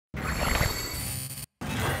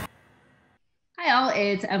Hi, all.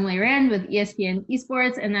 It's Emily Rand with ESPN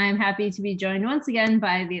ESPORTS, and I'm happy to be joined once again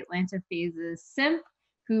by the Atlanta FaZe's Simp,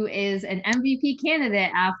 who is an MVP candidate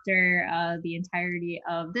after the entirety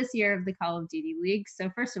of this year of the Call of Duty League. So,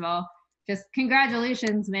 first of all, just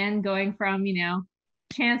congratulations, man, going from,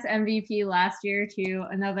 chance MVP last year to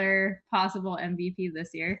another possible MVP this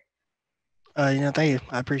year. Thank you.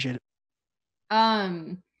 I appreciate it.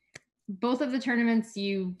 Um, both of the tournaments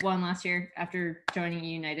you won last year after joining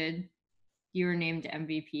United, you were named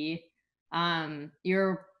MVP.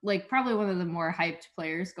 You're like probably one of the more hyped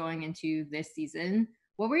players going into this season.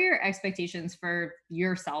 What were your expectations for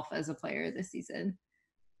yourself as a player this season?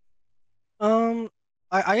 Um,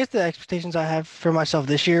 I guess the expectations I have for myself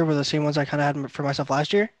this year were the same ones I kind of had for myself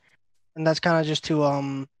last year, and that's kind of just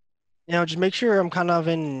to just make sure I'm kind of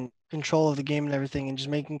in control of the game and everything, and just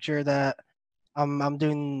making sure that I'm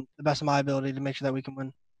doing the best of my ability to make sure that we can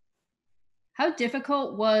win. How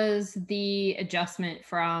difficult was the adjustment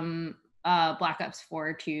from Black Ops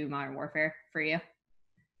 4 to Modern Warfare for you?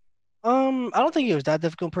 I don't think it was that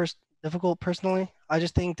difficult personally. I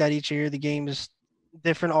just think that each year the game is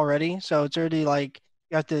different already, so it's already like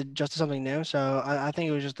you have to adjust to something new. So I think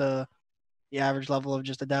it was just the average level of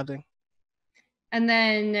just adapting. And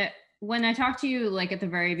then when I talked to you like at the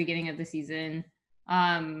very beginning of the season,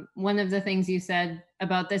 one of the things you said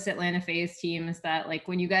about this Atlanta FaZe team is that like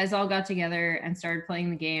when you guys all got together and started playing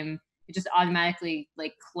the game, it just automatically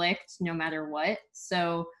like clicked no matter what.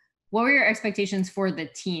 So what were your expectations for the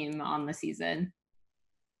team on the season?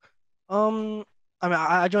 Um,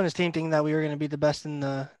 I joined this team thinking that we were going to be the best in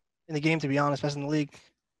the game, to be honest, best in the league.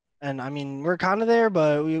 And I mean, we're kind of there,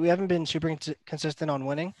 but we haven't been super consistent on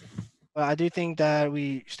winning. But I do think that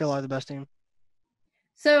we still are the best team.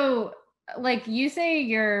 So like you say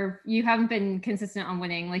you haven't been consistent on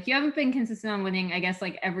winning. Like you haven't been consistent on winning, I guess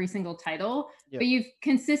like every single title, Yep. but you've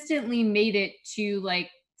consistently made it to like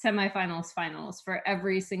semifinals, finals for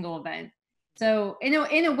every single event. So in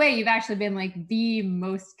a way you've actually been like the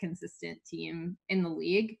most consistent team in the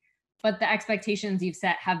league, but the expectations you've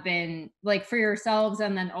set have been like for yourselves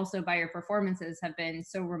and then also by your performances have been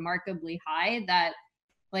so remarkably high that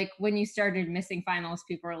like when you started missing finals,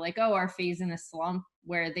 people were like, "Oh, our FaZe in a slump,"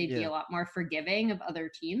 where they'd be Yeah. a lot more forgiving of other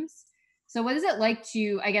teams. So, what is it like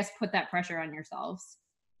to, I guess, put that pressure on yourselves?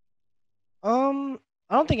 I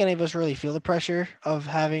don't think any of us really feel the pressure of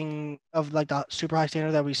having of like the super high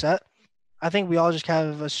standard that we set. I think we all just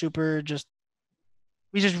have a super just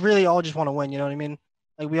we just really all just want to win. You know what I mean?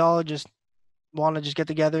 Like we all just want to just get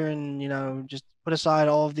together and just put aside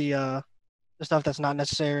all of the stuff that's not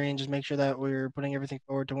necessary and just make sure that we're putting everything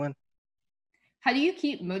forward to win. How do you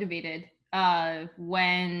keep motivated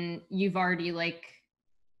when you've already like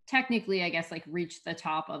technically, I guess, like reached the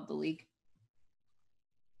top of the league?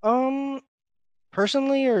 Um,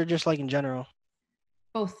 Personally or just like in general?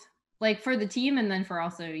 Both, like for the team and then for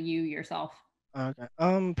also you yourself.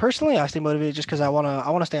 Okay. Personally, I stay motivated just because I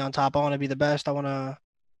wanna stay on top. I want to be the best. I want to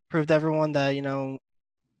prove to everyone that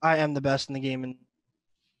I am the best in the game and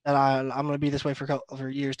that I'm gonna be this way for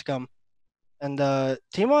years to come. And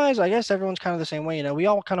team wise, I guess everyone's kind of the same way. We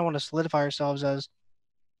all kind of want to solidify ourselves as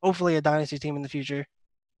hopefully a dynasty team in the future.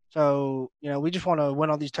 So we just want to win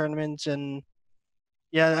all these tournaments and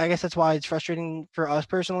yeah, I guess that's why it's frustrating for us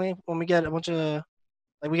personally when we get a bunch of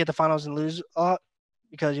like we get the finals and lose a lot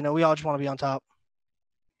because we all just want to be on top.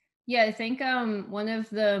 Yeah, I think one of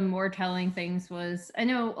the more telling things was I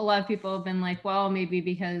know a lot of people have been like, well, maybe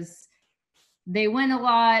because they win a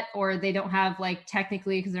lot or they don't have like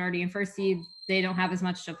technically because they're already in first seed, they don't have as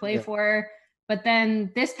much to play Yeah. for. But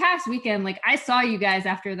then this past weekend, like I saw you guys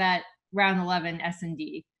after that round 11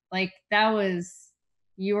 S&D. Like that was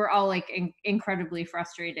you were all like incredibly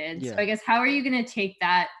frustrated. So Yeah. I guess how are you going to take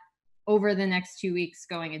that over the next 2 weeks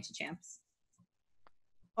going into champs?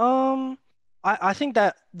 Um, I think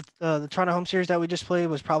that the Toronto home series that we just played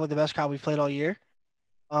was probably the best COD we've played all year.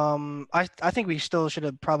 I think we still should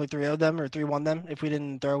have probably 3-0'd them or 3-1 them if we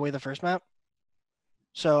didn't throw away the first map.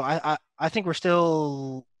 So I think we're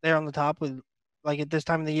still there on the top with like at this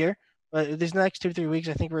time of the year. But these next 2 3 weeks,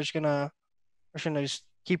 I think we're just gonna just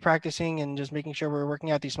keep practicing and just making sure we're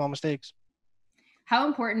working out these small mistakes. How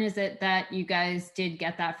important is it that you guys did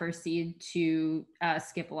get that first seed to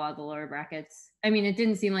skip a lot of the lower brackets? I mean, it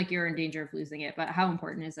didn't seem like you were in danger of losing it, but how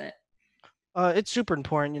important is it? It's super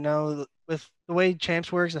important, with the way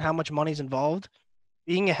champs works and how much money's involved.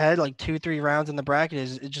 Being ahead like 2 3 rounds in the bracket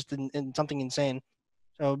is just something insane.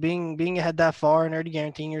 So being ahead that far and already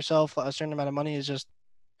guaranteeing yourself a certain amount of money is just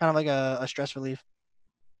kind of like a stress relief.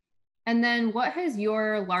 And then what has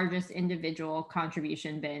your largest individual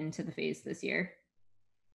contribution been to the FaZe this year?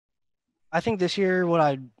 I think this year what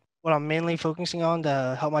I what I'm mainly focusing on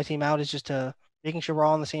to help my team out is just to making sure we're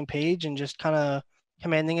all on the same page and just kind of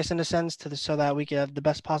commanding us in a sense so that we can have the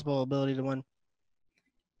best possible ability to win.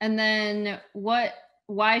 And then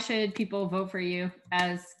why should people vote for you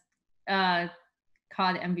as COD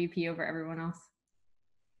MVP over everyone else?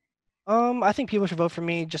 I think people should vote for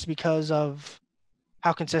me just because of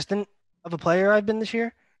how consistent of a player I've been this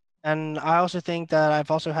year. And I also think that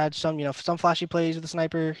I've also had some, some flashy plays with the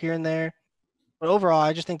sniper here and there. But overall,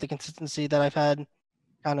 I just think the consistency that I've had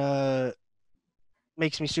kind of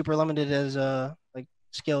makes me super limited as a like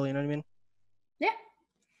skill. You know what I mean? Yeah.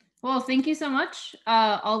 Well, thank you so much.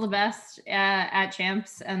 All the best at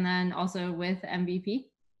champs, and then also with MVP.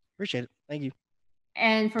 Appreciate it. Thank you.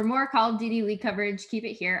 And for more Call of Duty League coverage, keep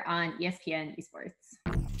it here on ESPN Esports.